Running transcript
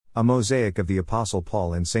A mosaic of the Apostle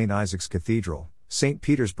Paul in St. Isaac's Cathedral, St.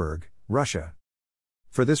 Petersburg, Russia.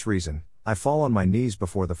 For this reason, I fall on my knees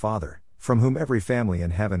before the Father, from whom every family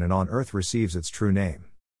in heaven and on earth receives its true name.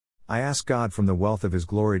 I ask God from the wealth of His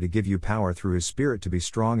glory to give you power through His Spirit to be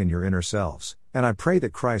strong in your inner selves, and I pray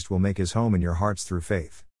that Christ will make His home in your hearts through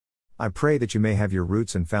faith. I pray that you may have your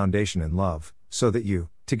roots and foundation in love, so that you,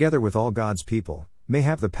 together with all God's people, may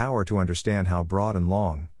have the power to understand how broad and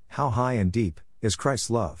long, how high and deep, is Christ's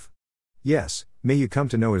love. Yes, may you come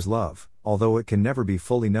to know His love, although it can never be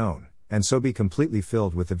fully known, and so be completely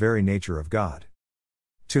filled with the very nature of God.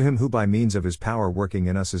 To Him who by means of His power working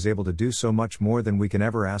in us is able to do so much more than we can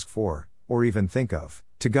ever ask for, or even think of,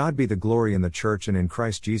 to God be the glory in the Church and in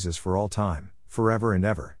Christ Jesus for all time, forever and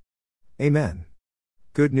ever. Amen.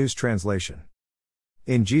 Good News Translation.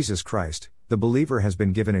 In Jesus Christ, the believer has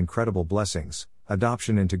been given incredible blessings,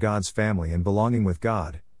 adoption into God's family and belonging with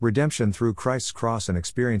God, redemption through Christ's cross and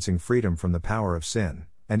experiencing freedom from the power of sin,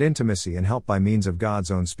 and intimacy and help by means of God's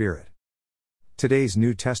own Spirit. Today's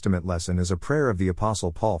New Testament lesson is a prayer of the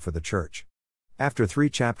Apostle Paul for the Church. After 3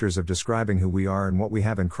 chapters of describing who we are and what we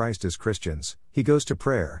have in Christ as Christians, he goes to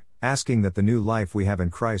prayer, asking that the new life we have in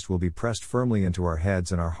Christ will be pressed firmly into our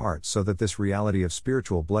heads and our hearts so that this reality of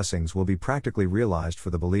spiritual blessings will be practically realized for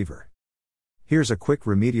the believer. Here's a quick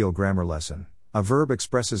remedial grammar lesson. A verb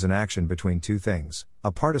expresses an action between two things.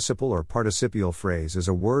 A participle or participial phrase is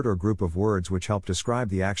a word or group of words which help describe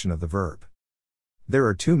the action of the verb. There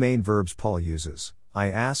are 2 main verbs Paul uses: I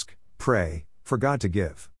ask, pray, for God to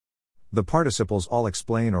give. The participles all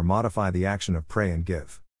explain or modify the action of pray and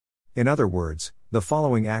give. In other words, the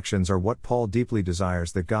following actions are what Paul deeply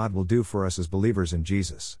desires that God will do for us as believers in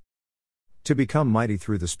Jesus. To become mighty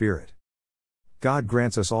through the Spirit. God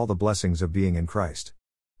grants us all the blessings of being in Christ.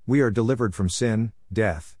 We are delivered from sin,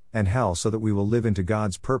 death, and hell so that we will live into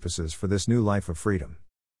God's purposes for this new life of freedom.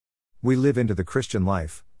 We live into the Christian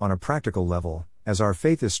life, on a practical level, as our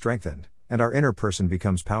faith is strengthened, and our inner person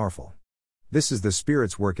becomes powerful. This is the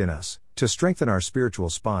Spirit's work in us, to strengthen our spiritual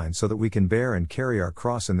spine so that we can bear and carry our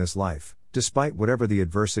cross in this life, despite whatever the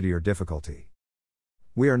adversity or difficulty.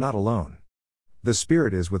 We are not alone. The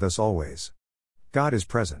Spirit is with us always. God is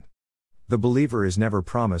present. The believer is never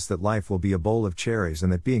promised that life will be a bowl of cherries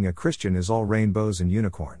and that being a Christian is all rainbows and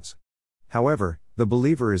unicorns. However, the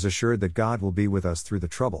believer is assured that God will be with us through the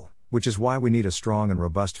trouble, which is why we need a strong and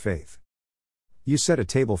robust faith. You set a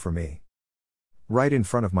table for me, right in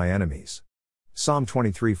front of my enemies. Psalm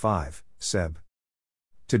 23:5, Seb.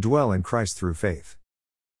 To dwell in Christ through faith.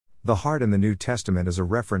 The heart in the New Testament is a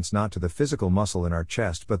reference not to the physical muscle in our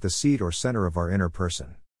chest but the seat or center of our inner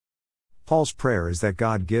person. Paul's prayer is that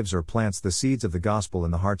God gives or plants the seeds of the gospel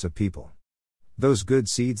in the hearts of people. Those good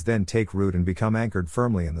seeds then take root and become anchored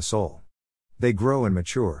firmly in the soul. They grow and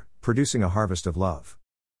mature, producing a harvest of love.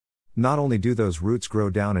 Not only do those roots grow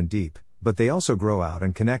down and deep, but they also grow out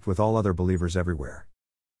and connect with all other believers everywhere.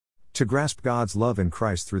 To grasp God's love in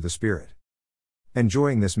Christ through the Spirit.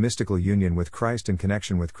 Enjoying this mystical union with Christ in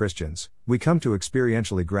connection with Christians, we come to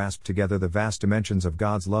experientially grasp together the vast dimensions of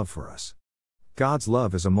God's love for us. God's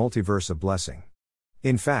love is a multiverse of blessing.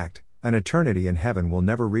 In fact, an eternity in heaven will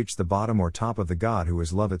never reach the bottom or top of the God who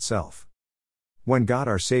is love itself. When God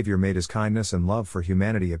our Savior made His kindness and love for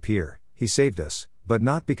humanity appear, He saved us, but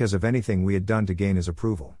not because of anything we had done to gain His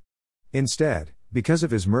approval. Instead, because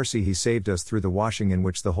of His mercy He saved us through the washing in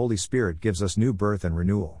which the Holy Spirit gives us new birth and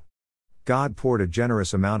renewal. God poured a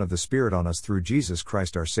generous amount of the Spirit on us through Jesus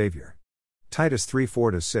Christ our Savior. Titus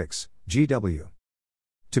 3:4-6, GW.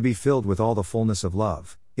 To be filled with all the fullness of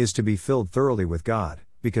love, is to be filled thoroughly with God,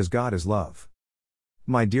 because God is love.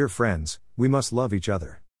 My dear friends, we must love each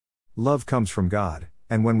other. Love comes from God,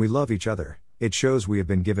 and when we love each other, it shows we have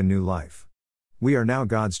been given new life. We are now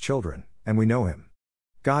God's children, and we know Him.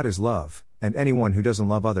 God is love, and anyone who doesn't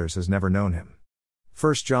love others has never known Him.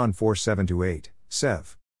 1 John 4:7-8,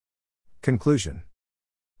 Sev. Conclusion.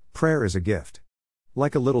 Prayer is a gift.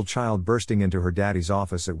 Like a little child bursting into her daddy's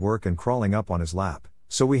office at work and crawling up on his lap,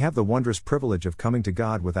 so we have the wondrous privilege of coming to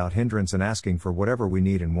God without hindrance and asking for whatever we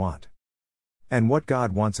need and want. And what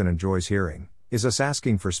God wants and enjoys hearing, is us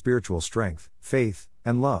asking for spiritual strength, faith,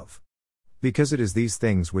 and love. Because it is these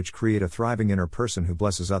things which create a thriving inner person who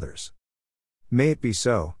blesses others. May it be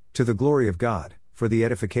so, to the glory of God, for the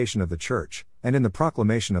edification of the Church, and in the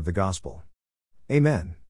proclamation of the Gospel. Amen.